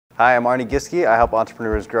Hi, I'm Arne Giske. I help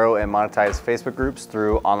entrepreneurs grow and monetize Facebook groups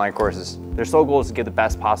through online courses. Their sole goal is to get the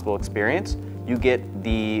best possible experience. You get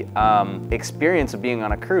the experience of being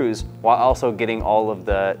on a cruise while also getting all of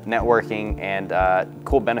the networking and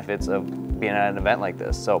cool benefits of being at an event like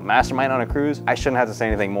this. So Mastermind on a cruise, I shouldn't have to say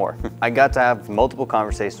anything more. I got to have multiple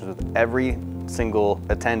conversations with every single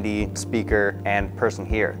attendee, speaker, and person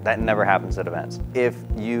here. That never happens at events. If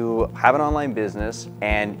you have an online business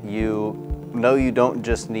and you know you don't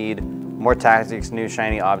just need more tactics, new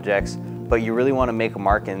shiny objects, but you really want to make a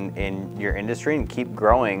mark in your industry and keep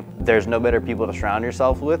growing, there's no better people to surround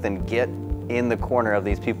yourself with and get in the corner of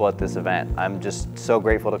these people at this event. I'm just so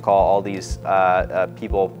grateful to call all these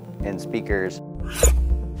people and speakers